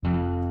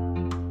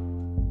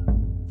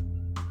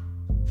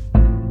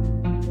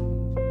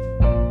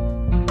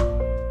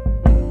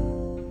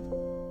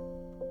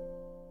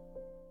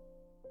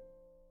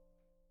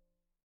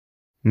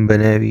بە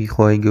ناوی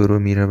خوای گەورە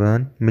و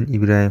میهرەبان. من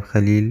ابراهیم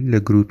خلیل لە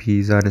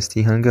گروپی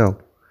زانستی هەنگاو.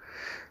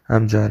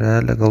 ئەم جارە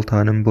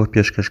لەگەڵتانم بۆ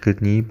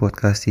پێشکەشکردنی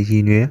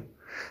پۆدکاستێکی نوێ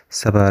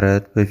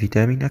سەبارەت بە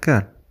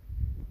ڤیتامینەکان.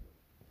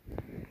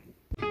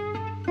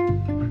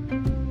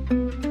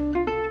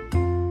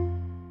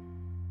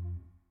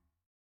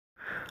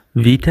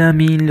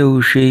 ڤیتامین لە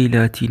وشەی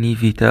لاتینی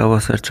ڤیتاوە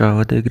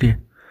سەرچاوە دەگرێت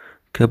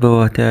کە بە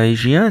واتای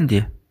ژیان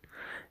دێ.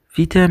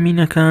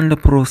 ڤیتامینەکان لە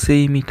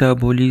پرۆسەی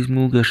میتابۆلیزم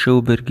و گەشە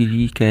و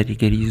بەرگری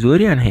کاریگەری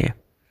زۆریان هەیە.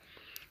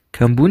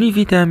 کەمبوونی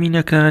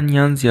ڤیتامینەکان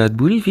یان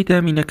زیادبوونی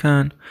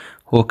ڤیتامینەکان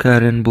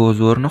هۆکارن بۆ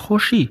زۆر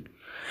نەخۆشی.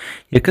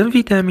 یەکەم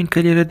ڤیتامین کە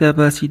لێرەدا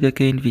باسی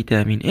دەکەین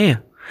ڤیتامین ئێ.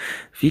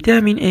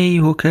 ڤیتامین ئێ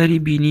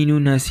هۆکاری بینین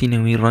و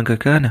ناسینەوەی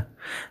ڕەنگەکانە.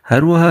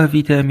 هەروەها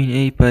ڤیتامین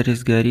ئێ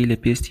پارێزگاری لە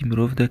پێستی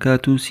مرۆڤ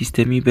دەکات و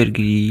سیستەمی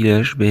بەرگری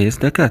لەش بەهێز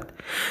دەکات.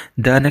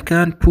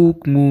 دانەکان پووک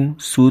و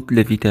سووت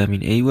لە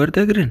ڤیتامین ئێ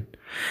وەردەگرن.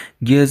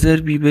 گێزەر،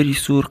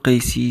 بیبەری سوور،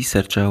 قەیسی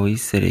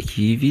سەرچاوەی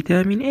سەرەکی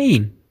ڤیتامین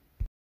ئێین.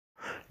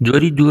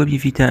 جۆری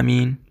دووەمی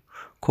ڤیتامین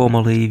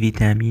کۆمەڵەی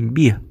ڤیتامین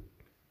بیە.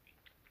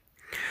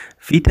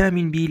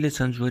 ڤیتامین بی لە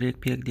چەند جۆرێک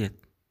پێک دێت.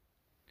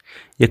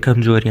 یەکەم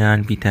جۆریان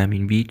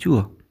ڤیتامین بی2.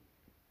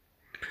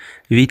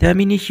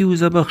 ڤیتامینێکی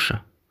وزەبەخشە،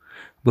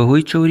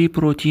 بەهۆی چەوری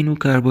پرۆتین و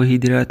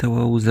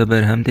کاربۆهیدراتەوە وزە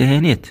بەرهەم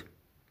دەهێنێت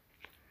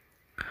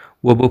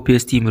و بۆ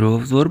پێستی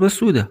مرۆڤ زۆر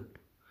بەسوودە.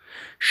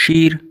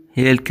 شیر،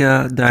 هێلکە،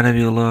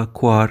 دانەوێڵە،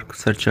 کوارک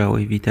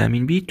سەرچاوەی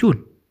ڤیتامین بی2.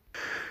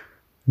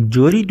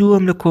 جۆری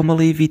دووەم لە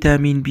کۆمەڵەی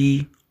ڤیتامین بی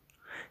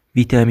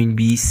ڤیتامین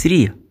بی3.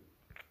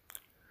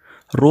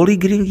 ڕۆڵی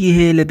گرنگی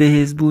هەیە لە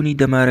بەهێزبوونی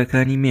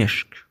دەمارەکانی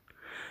مێشک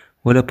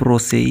و لە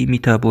پرۆسەی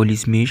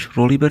میتابۆلیزمیش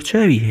ڕۆڵی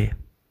بەرچاوی هەیە.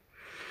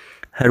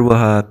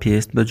 هەروەها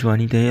پێست بە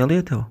جوانی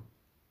دەهێڵێتەوە.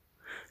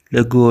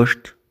 لە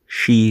گۆشت،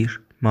 شیر،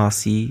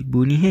 ماسی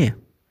بوونی هەیە.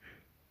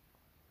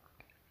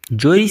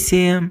 جۆری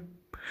سێیەم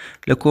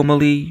لە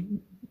کۆمەڵی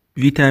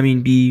ڤیتامین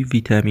بی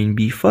ڤیتامین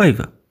بی5.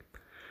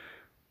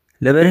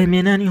 لە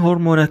بەرهەمهێنانی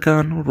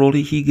هۆرمۆنەکان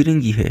ڕۆڵێکی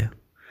گرنگی هەیە.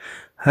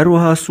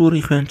 هەروەها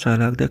سووڕی خوێن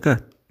چالاک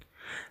دەکات.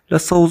 لە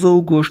سەوزە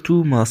و گۆشت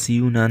و ماسی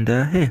و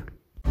ناندا هەیە.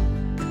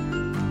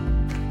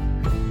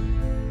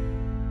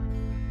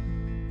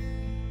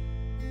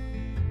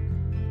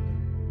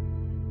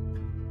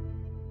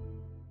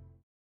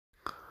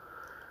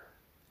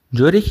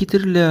 جۆرێکی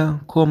تر لە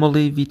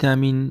کۆمەڵی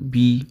ڤیتامین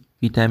بی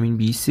ڤیتامین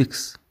بی6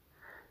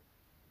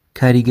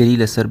 کاریگەری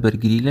لەسەر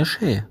بەرگری لەش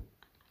هەیە.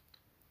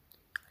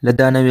 لە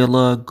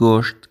دانەوێڵە،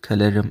 گۆشت،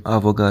 کەلەرم،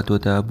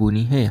 ئاڤۆکادۆدا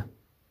بوونی هەیە.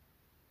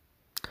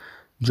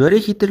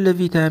 جۆرێکی تر لە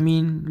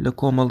ڤیتامین لە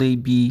کۆمەڵی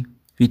بی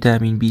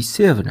ڤیتامین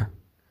بی7.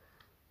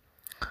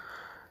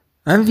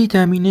 ئەم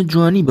ڤیتامینە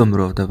جوانی بە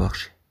مرۆڤ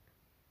دەبەخشێ.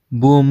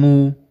 بۆ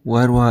موو و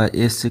هەروەها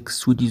ئێسک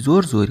سوودی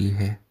زۆری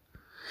هەیە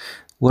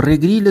و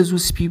ڕێگری لە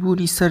زوو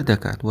سپیبوونی سەر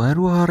دەکات و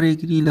هەروەها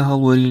ڕێگری لە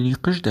هەڵوەرینی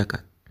قژ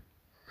دەکات.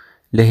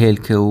 لە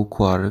هێلکە و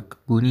کوارک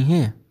بوونی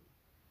هەیە.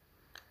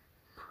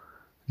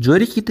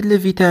 جۆرێکی تر لە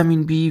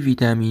ڤیتامین بی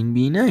ڤیتامین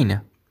بی9.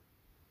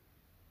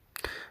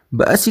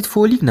 بە ئەسید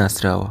فۆلیک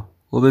ناسراوە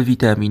و بە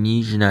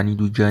ڤیتامینی ژنانی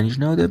دووجانیش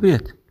ناو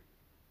دەبێت.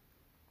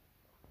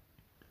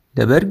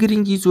 لەبەر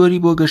گرنگی زۆری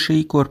بۆ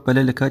گەشەی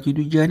کۆرپەلە لە کاتی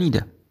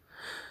دووجانیدا،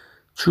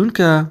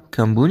 چونکە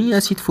کەمبوونی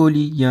ئەسید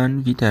فۆلیک یان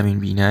ڤیتامین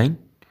بی9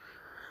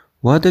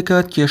 وا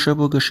دەکات کێشە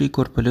بۆ گەشەی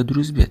کۆرپەلە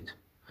دروست بێت،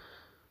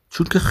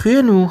 چونکە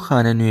خوێن و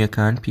خانە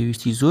نوێیەکان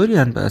پێویستی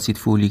زۆریان بە ئەسید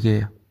فۆلیک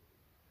هەیە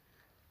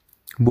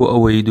بۆ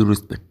ئەوەی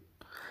دروست بن.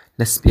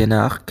 لە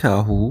سپێناخ،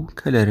 کاهوو،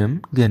 کەلەرم،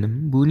 گەنم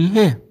بوونی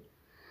هەیە.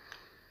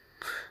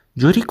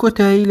 جۆری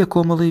کۆتایی لە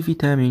کۆمەڵی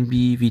ڤیتامین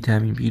بی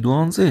ڤیتامین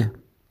بی12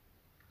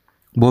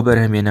 بۆ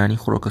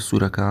بەرهەمهێنانی خۆڕکە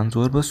سوورەکان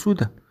زۆر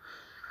بەسوودە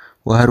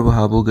و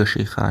هەروەها بۆ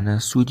گەشەی خانە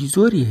سوودی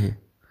زۆری هەیە.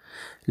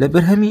 لە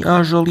بەرهەمی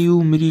ئاژەڵی و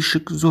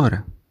مریشک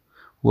زۆرە،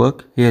 وەک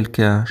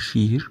هێلکە،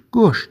 شیر،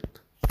 گۆشت.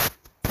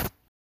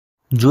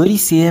 جۆری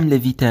سێیەم لە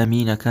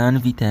ڤیتامینەکان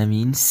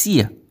ڤیتامین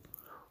سیە.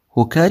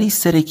 هۆکاری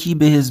سەرەکی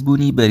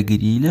بەهێزبوونی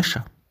بەرگری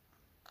لەشە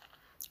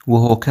و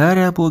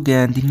هۆکارە بۆ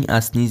گەیاندنی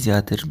ئاسنی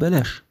زیاتر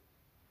بەلەش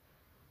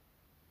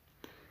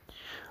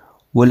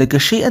و لە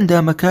گەشەی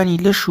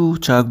ئەندامەکانی لەش و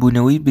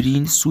چاکبوونەوەی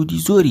برین سوودی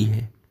زۆری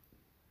هەیە.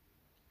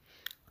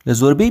 لە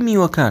زۆربەی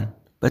میوەکان،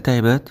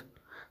 بەتایبەت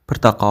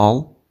پرتەقاڵ،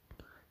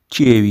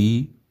 کێوی،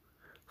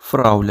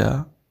 فراولە،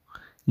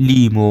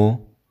 لیمۆ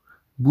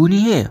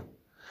بوونی هەیە.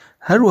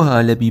 هەروەها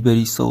لە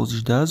بیبەری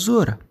سەوزشدا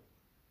زۆرە.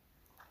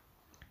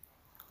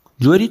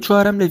 جۆری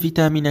چوارەم لە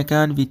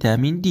ڤیتامینەکان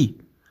ڤیتامین دی.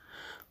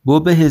 بۆ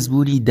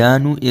بەهێزبوونی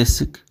دان و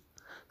ئێسک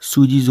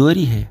سوودی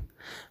زۆری هەیە.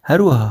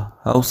 هەروەها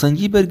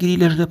هاوسەنگی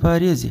بەرگری لەش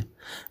دەپارێزێ.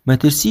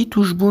 مەترسی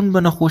توشبوون بە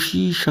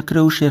نەخۆشی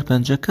شەکرە و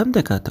شێرپەنجە کەم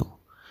دەکاتەوە.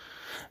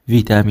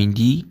 ڤیتامین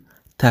دی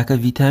تاکە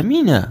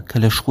ڤیتامینە کە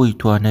لە شخۆی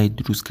توانای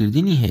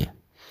دروستکردنی هەیە،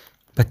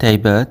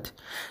 بەتایبەت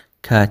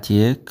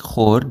کاتێک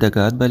خۆر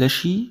دەگات بە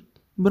لەشی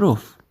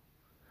مرۆڤ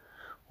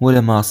و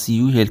لە ماسی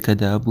و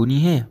هێلکەدا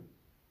بوونی هەیە.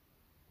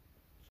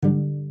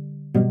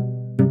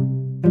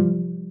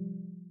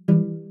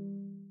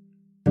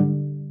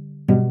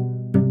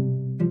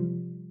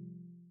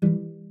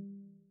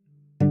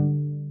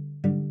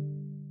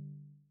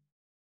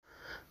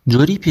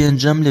 جۆری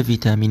پێنجەم لە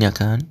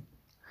ڤیتامینەکان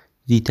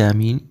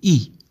ڤیتامین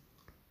ئی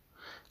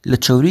لە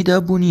چەوریدا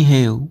بوونی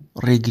هەیە و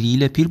ڕێگری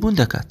لە پیربوون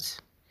دەکات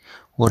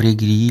و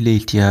ڕێگری لە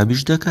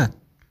ئیلتیهابیش دەکات.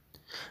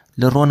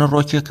 لە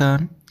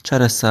ڕۆنەڕۆکیەکان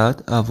چەرەسات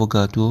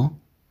ئاڤۆکادۆ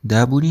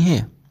دابوونی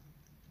هەیە.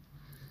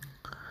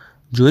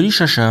 جۆری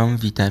شەشەم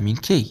ڤیتامین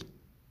کەی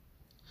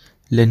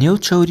لە نێو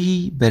چەوری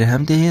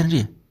بەرهەم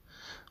دەهێنرێ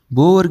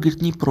بۆ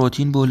وەرگرتنی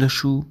پرۆتین بۆ لەش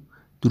و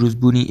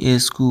دروستبوونی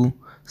ئێسک و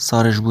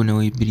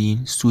ساڕێژبوونەوەی برین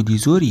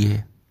سوودی زۆری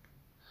هەیە.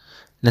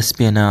 لە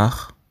سپێناخ،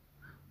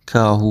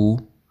 کاهوو،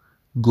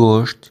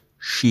 گۆشت،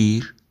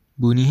 شیر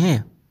بوونی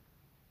هەیە.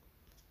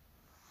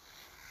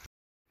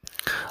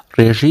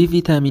 ڕێژەی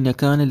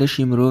ڤیتامینەکان لە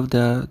لەشی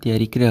مرۆڤدا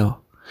دیاریکراوە.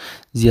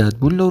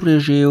 زیادبوون لەو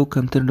ڕێژەیە و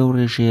کەمتر لەو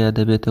ڕێژەیە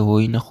دەبێتە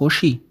هۆی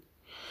نەخۆشی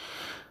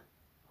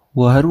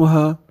و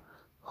هەروەها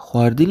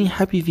خواردنی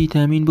حەپی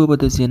ڤیتامین بۆ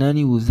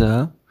بەدەستهێنانی ووزە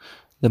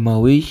لە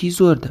ماوەیەکی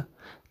زۆردا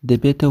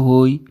دەبێتە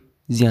هۆی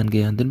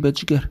زیانگەیاندن بە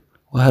جگەر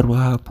و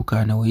هەروەها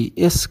پوکانەوەی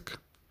ئێسک.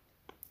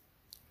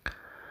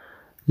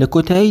 لە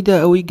کۆتاییدا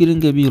ئەوەی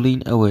گرنگە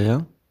بیڵین ئەوەیە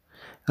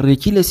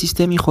ڕێکی لە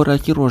سیستەمی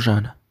خۆراکی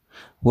ڕۆژانە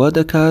وا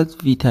دەکات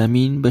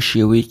ڤیتامین بە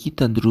شێوەیەکی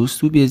تەندروست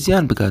و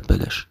بێزیان بکات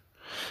بەلەش،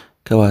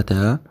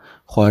 کەواتە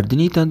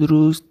خواردنی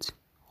تەندروست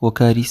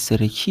هۆکاری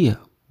سەرەکیە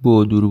بۆ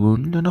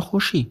دووربوون لە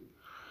نەخۆشی.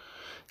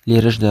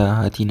 لێرەشدا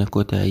هاتینە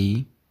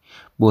کۆتایی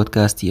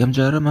بۆدکاستی ئەم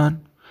جارەمان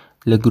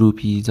لە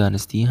گروپی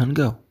زانستی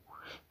هەنگاو.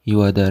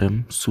 هیوادارم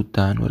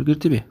سوودتان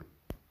وەرگرت بێ.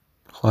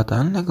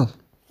 خواتان لەگەڵ.